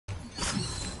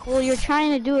Well, you're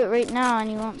trying to do it right now,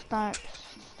 and you won't start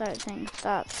saying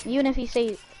stop. Even if you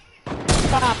say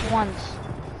stop once.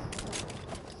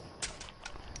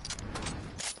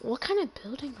 What kind of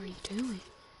building are you doing?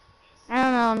 I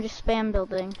don't know. I'm just spam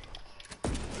building.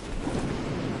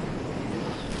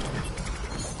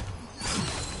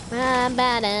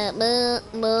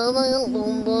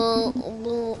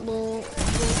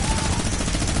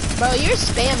 Bro, you're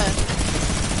spamming.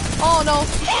 Oh no,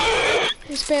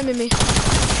 you're spamming me.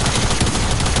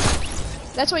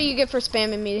 That's what you get for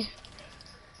spamming me.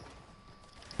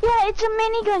 Yeah, it's a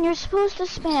minigun. You're supposed to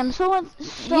spam.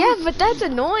 Yeah, but that's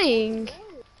annoying.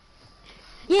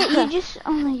 Yeah,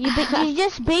 you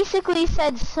just basically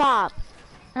said stop.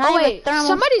 And Oh wait,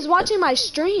 somebody's watching my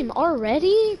stream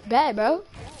already? Bad, bro.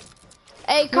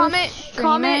 Hey, comment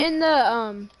in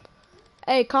the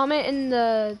comment in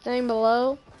the thing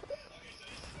below.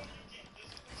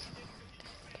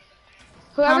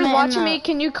 Whoever's watching me,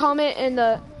 can you comment in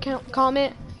the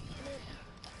comment?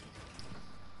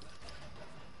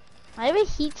 I have a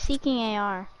heat-seeking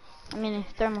AR. I mean, a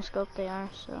thermoscope AR,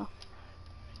 so.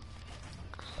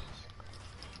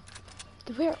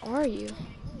 Where are you?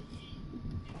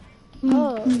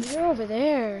 Oh, you're over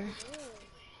there.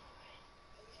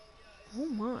 Oh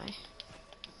my.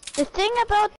 The thing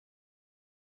about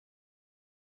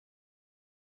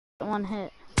one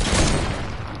hit.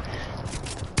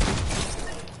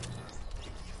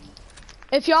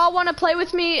 If y'all want to play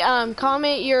with me,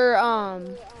 comment your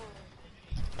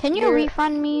Can you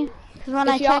refund me? Because when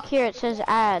I check here, it says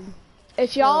add.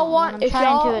 If y'all want, it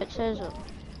says.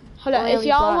 Hold on. If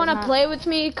y'all want to play with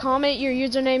me, comment your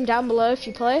username down below if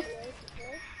you play,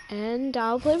 and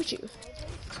I'll play with you.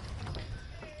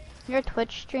 You're a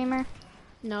Twitch streamer?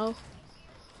 No.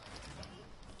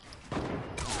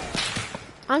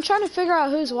 I'm trying to figure out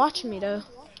who's watching me though.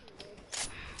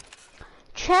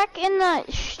 Check in the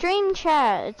stream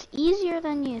chat. It's easier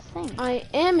than you think. I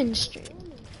am in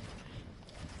stream.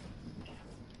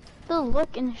 Still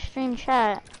look in the stream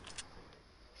chat.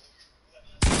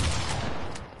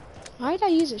 Why did I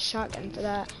use a shotgun for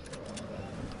that?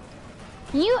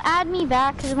 Can you add me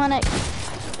back? Cause when it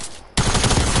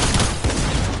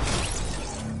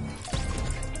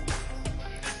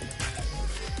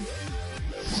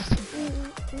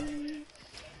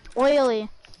Oily.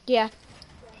 Yeah.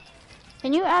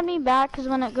 Can you add me back? Cause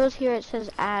when it goes here, it says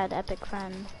add epic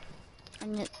friend,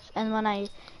 and when I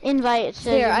invite, it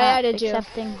says here, I added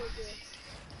accepting.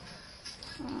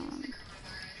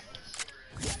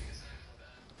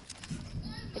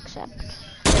 Accept.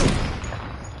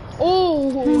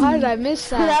 Oh, how did I miss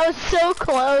that? That was so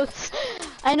close.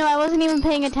 I know, I wasn't even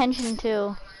paying attention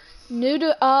to.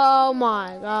 Noodle. Oh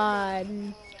my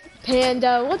god.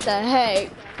 Panda. What the heck?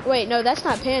 Wait, no, that's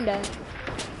not Panda.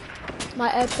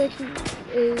 My epic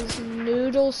is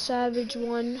Noodle Savage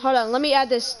 1. Hold on, let me add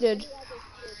this dude.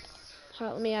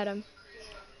 Hold on, let me add him.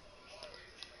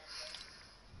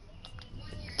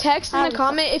 Text in the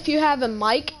comment if you have a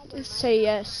mic. Say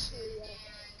yes.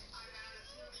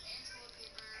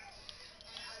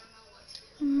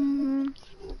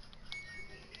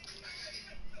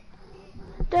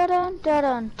 Dun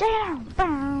dun down,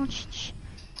 bounce.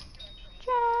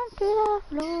 Jump to the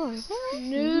floor.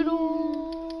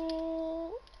 Noodle.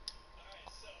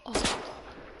 Oh.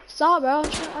 Stop, bro. I'm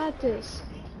trying to add this.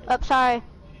 Oh, sorry.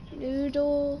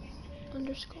 Noodle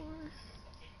underscore.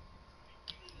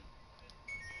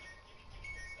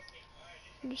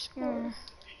 Underscore.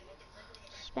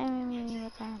 Spamming me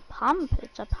with a pump.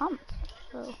 It's a pump.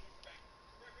 So.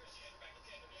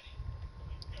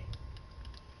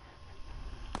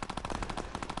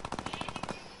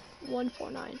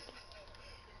 $149.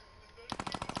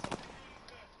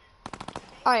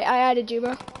 Alright, I added you,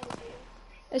 bro.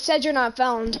 It said you're not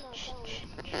found.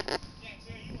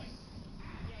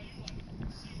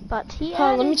 But he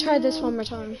Hold on, let me try this one more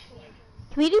time.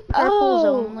 Can we do purples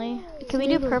only? Can we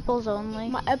do purples only?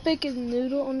 My epic is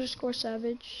Noodle underscore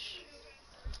Savage.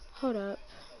 Hold up.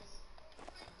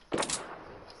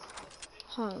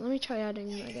 Hold on, let me try adding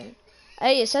you again.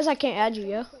 Hey, it says I can't add you,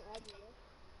 yo. It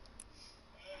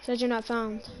says you're not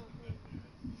found.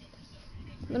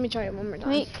 Let me try it one more time.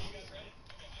 Wait.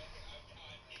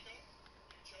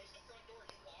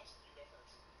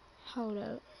 Hold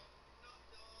up.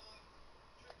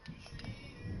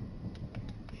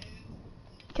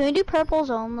 Can we do purples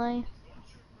only?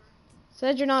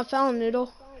 Said you're not found,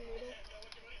 Noodle.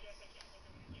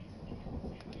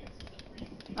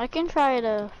 I can try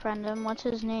to friend him. What's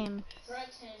his name?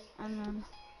 And then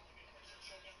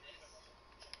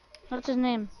what's his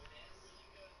name?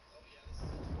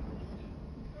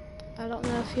 I don't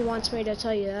know if he wants me to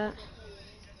tell you that.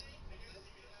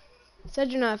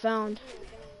 Said you're not found.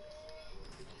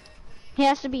 He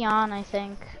has to be on, I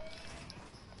think.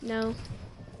 No.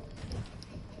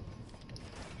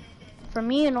 For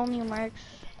me, it only works.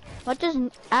 What does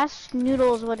ask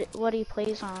Noodles what he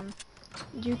plays on?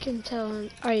 You can tell him.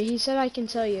 Alright, he said I can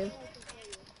tell you.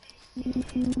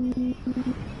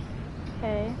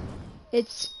 Okay.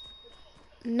 It's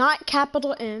not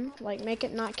capital M, like make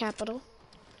it not capital.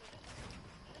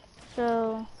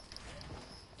 So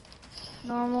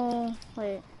normal.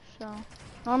 Wait. So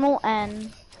normal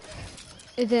N.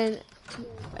 And then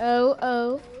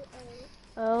O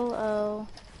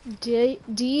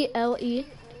D L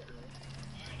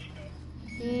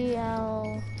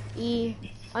E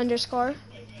underscore.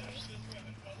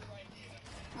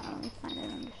 Let me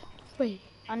find it. Wait.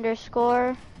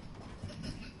 Underscore.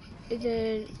 And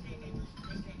then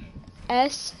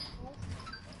S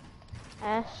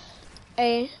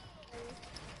A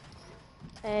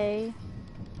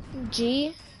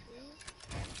G.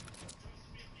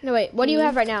 No wait, what do you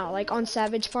have right now? Like on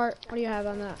Savage part? What do you have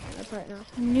on that right now?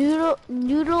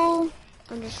 Noodle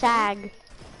sag.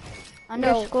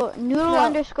 Underscore noodle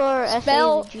underscore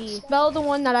SAG. Spell the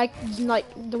one that I like,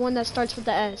 the one that starts with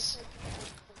the S.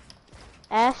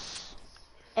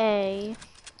 S-A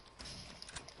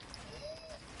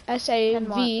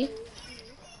V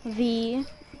V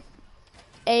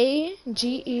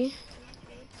A-G-E.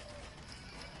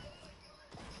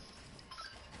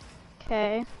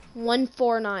 Okay.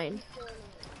 149.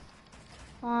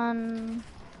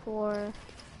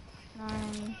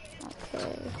 149.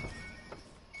 Okay.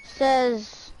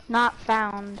 Says not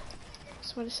found.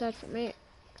 That's what it said for me.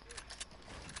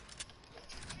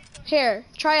 Here,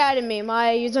 try adding me.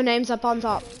 My username's up on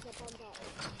top.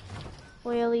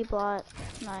 Oily blot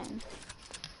 9.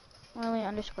 Oily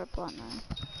underscore blot 9.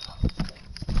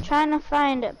 Trying to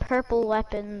find purple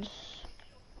weapons.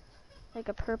 Like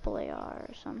a purple AR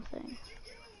or something.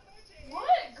 What?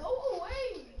 Go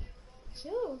away!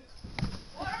 Chill.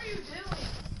 What are you doing?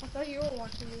 I thought you were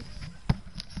watching me.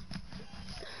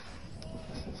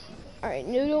 Alright,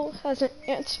 Noodle hasn't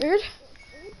answered.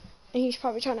 And he's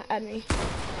probably trying to add me.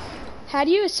 How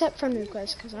do you accept friend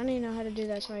requests? Because I don't even know how to do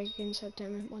that so I can accept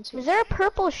him once. Is there a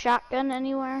purple shotgun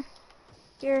anywhere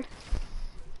here?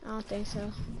 I don't think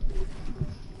so.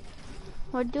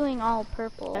 We're doing all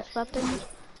purple weapons.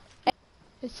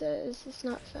 It says it's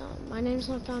not found. My name's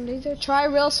not found either. Try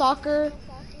Real Soccer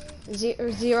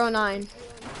 09.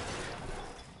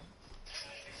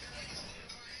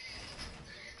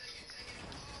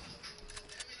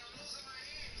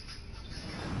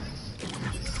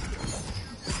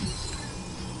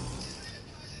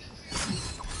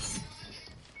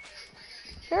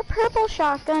 Is there a purple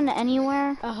shotgun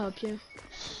anywhere? I'll help you.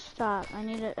 Stop. I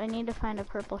need to find a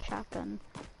purple shotgun.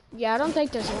 Yeah, I don't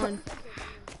think there's one.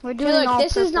 We're doing Hey, look, all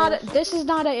this is not purples. this is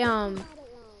not a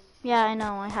Yeah, I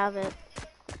know. I have it.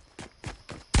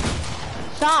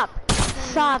 Stop.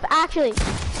 Stop. Actually,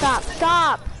 stop.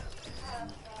 Stop.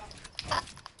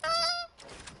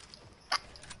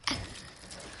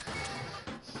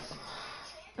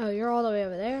 Oh, you're all the way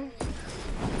over there.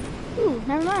 Ooh,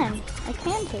 never mind. I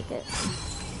can take it.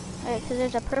 Alright, because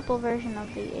there's a purple version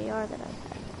of the AR that I've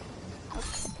had.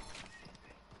 Okay.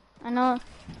 I know.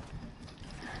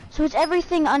 So it's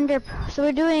everything under. So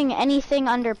we're doing anything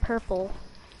under purple.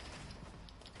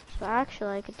 So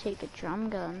actually, I could take a drum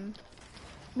gun.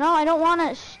 No, I don't want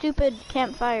a stupid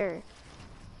campfire.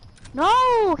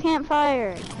 No,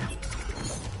 campfire.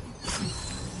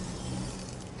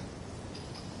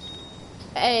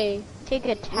 Hey, Take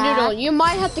a tag. Noodle, you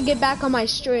might have to get back on my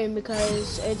stream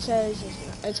because it says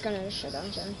it's gonna shut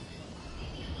down soon.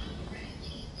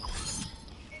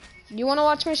 You wanna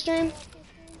watch my stream?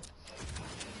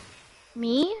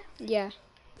 Me? Yeah.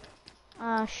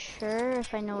 Sure,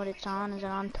 if I know what it's on. Is it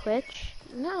on Twitch?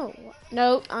 No.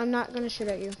 No, I'm not gonna shoot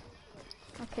at you.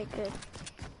 Okay, good.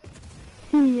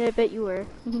 Yeah, I bet you were.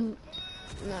 No,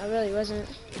 it really wasn't.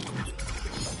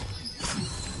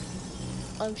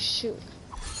 Oh shoot.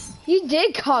 You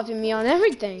did copy me on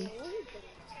everything.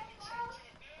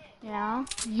 Yeah.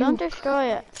 Don't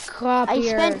destroy it. Copier. I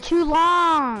spent too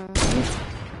long.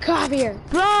 Copier.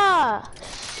 Bruh!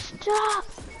 Stop!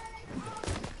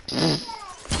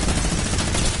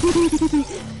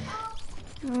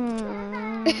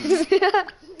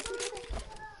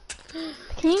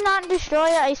 Can you not destroy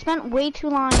it? I spent way too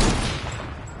long.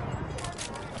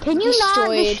 Can you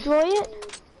not destroy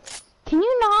it? Can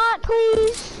you not,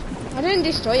 please? I didn't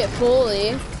destroy it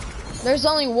fully. There's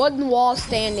only one wall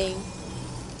standing.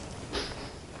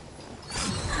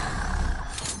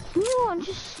 Can you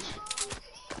just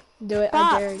do it?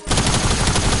 stop. I dare you.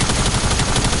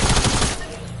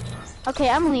 Okay,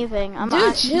 I'm leaving.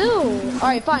 Dude, chill.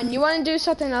 Alright, fine. You wanna do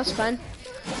something else fun?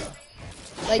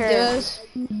 Like Sure. duos?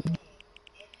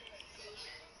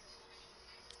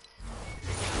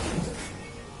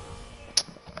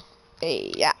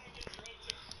 Hey, yeah.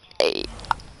 Hey.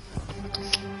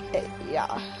 Hey,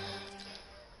 yeah.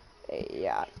 Hey,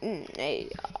 yeah. Hey, yeah.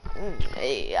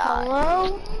 Hey, yeah.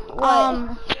 Hello?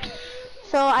 What?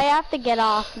 So I have to get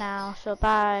off now, so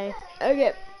bye.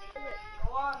 Okay.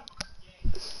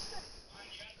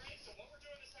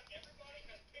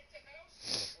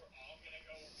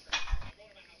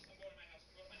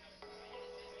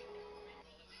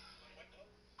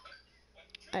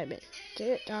 I bet.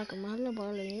 Talk about the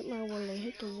ball, hit my wallet,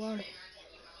 hit the wallet.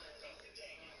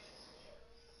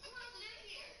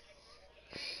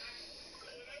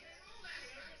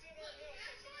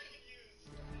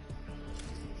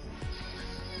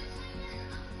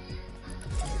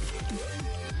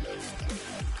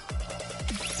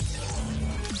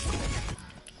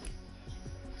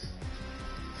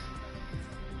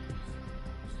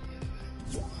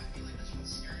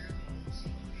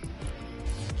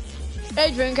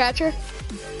 Hey, Dreamcatcher.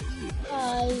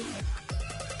 Hi.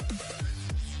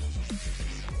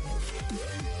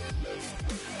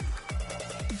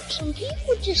 Some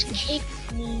people just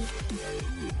kicked me.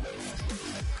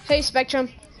 Hey, Spectrum.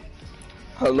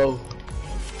 Hello.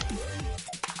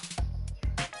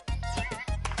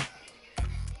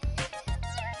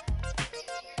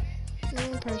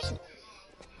 One person.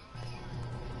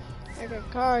 I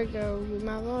got cargo with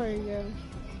my Largo.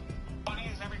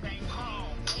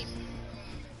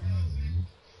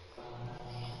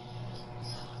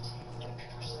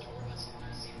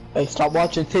 Hey, stop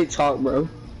watching TikTok, bro.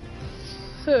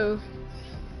 Who?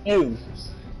 You.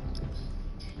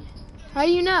 How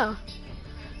do you know?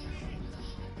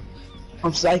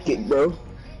 I'm psychic, bro.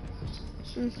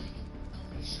 Mm.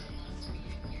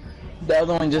 The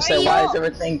other one just said, why is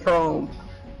everything chrome?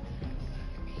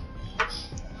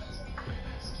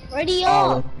 Ready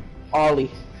up.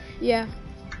 Ollie. Yeah.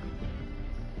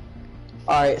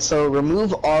 Alright, so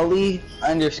remove Ollie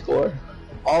underscore.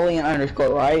 Ollie and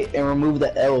underscore, right? And remove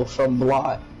the L from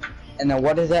blot. And then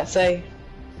what does that say?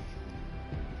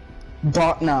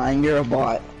 Bot 9, you're a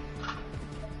bot.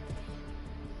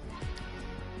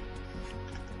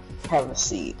 Have a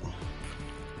seat.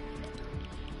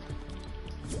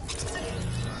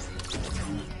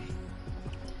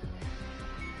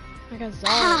 I got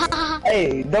Zara.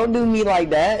 Hey, don't do me like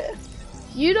that.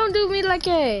 You don't do me like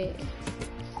a.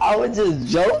 I was just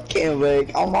joking,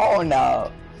 but I'm on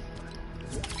now.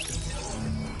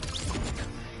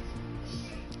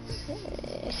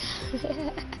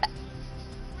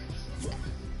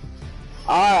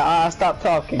 Alright, stop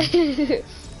talking.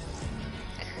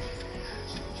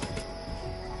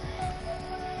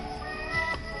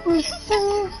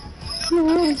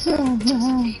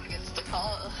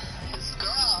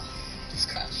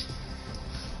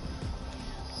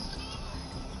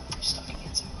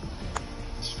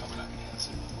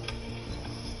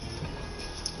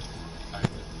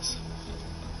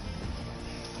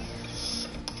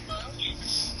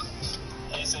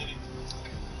 Hey Sadie,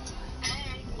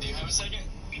 do you have a second?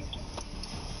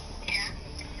 Yeah.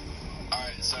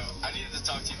 Alright, so I needed to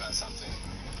talk to you about something.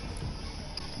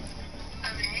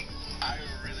 Okay. I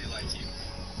really like you.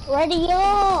 Ready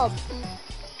up.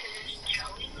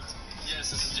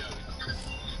 Yes, this is Joey.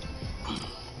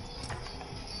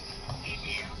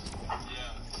 Yeah.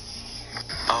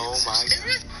 Oh my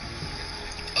god.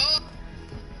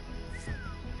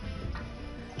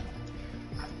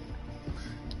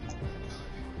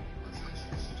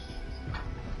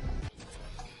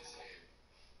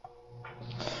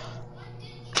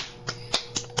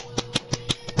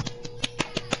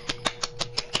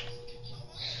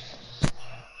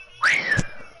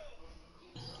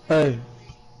 Hey,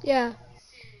 Yeah.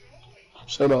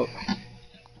 shut up.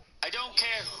 I don't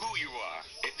care who you are.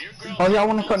 If your girl Oh, y'all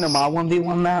wanna come to my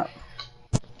 1v1 map?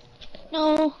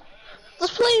 No.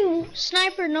 Let's play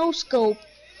sniper no scope.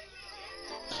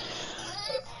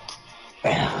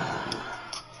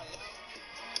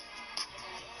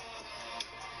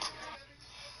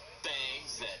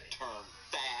 things that turn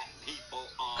fat people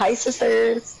on. Hi,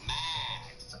 sisters.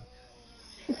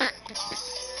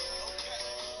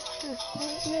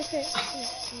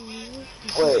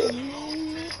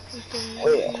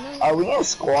 Wait, are we in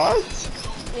squads?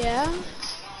 Yeah.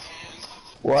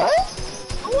 What?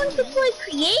 I want to play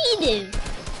creative.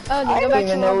 Oh, I then go didn't back to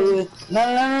even know we lobby. was...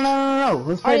 No.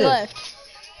 Let's play Already this.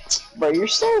 left. Bro, you're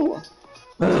so...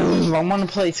 I want to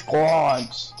play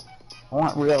squads. I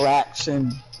want real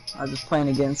action. I'm just playing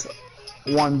against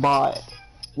one bot,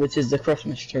 which is the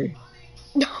Christmas tree.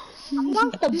 I'm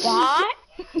not the bot.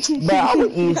 But I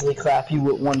would easily clap you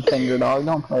with one finger, dog.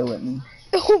 Don't play with me.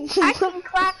 I can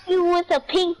clap you with a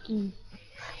pinky.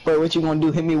 But what you gonna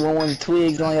do? Hit me with one of the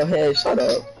twigs on your head? Shut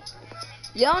up.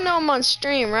 Y'all know I'm on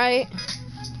stream, right?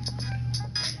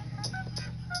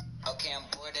 Okay, I'm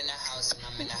bored in the house and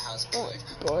I'm in the house bored.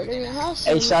 Bored in the house.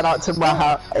 Hey, shout out to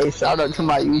my Hey, shout out to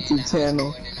my YouTube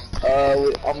channel.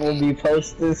 I'm gonna be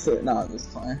posting this. No, I'm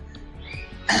just playing.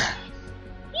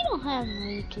 You don't have no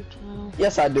YouTube channel.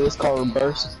 Yes, I do. It's called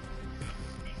Reverse.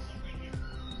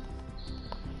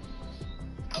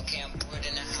 Okay, I'm bored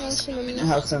in the house. House and I'm in the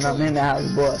House and I'm in the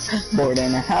house, boy. Bored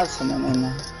in the house and I'm in the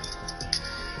house.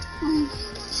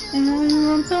 And I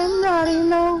want somebody to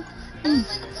know.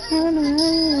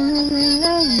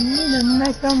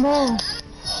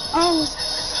 Oh,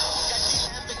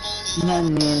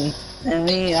 money, let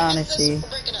me honesty.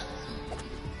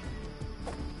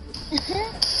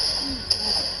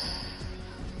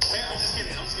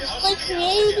 Play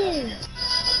creative.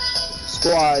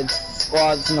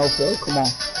 Squads, no fill. Come on.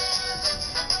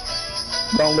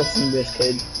 Don't listen to this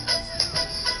kid.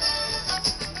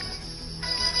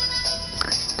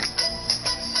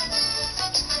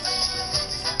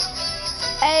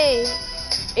 Hey,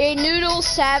 a Noodle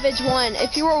Savage 1.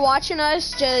 If you were watching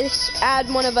us, just add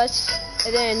one of us,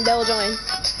 and then they'll join.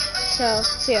 So,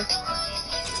 see ya.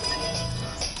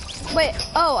 Wait,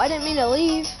 oh, I didn't mean to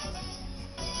leave.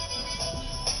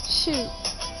 Shoot.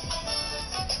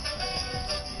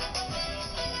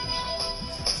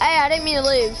 Hey, I didn't mean to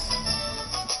leave.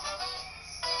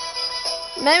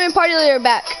 Name and party leader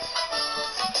back.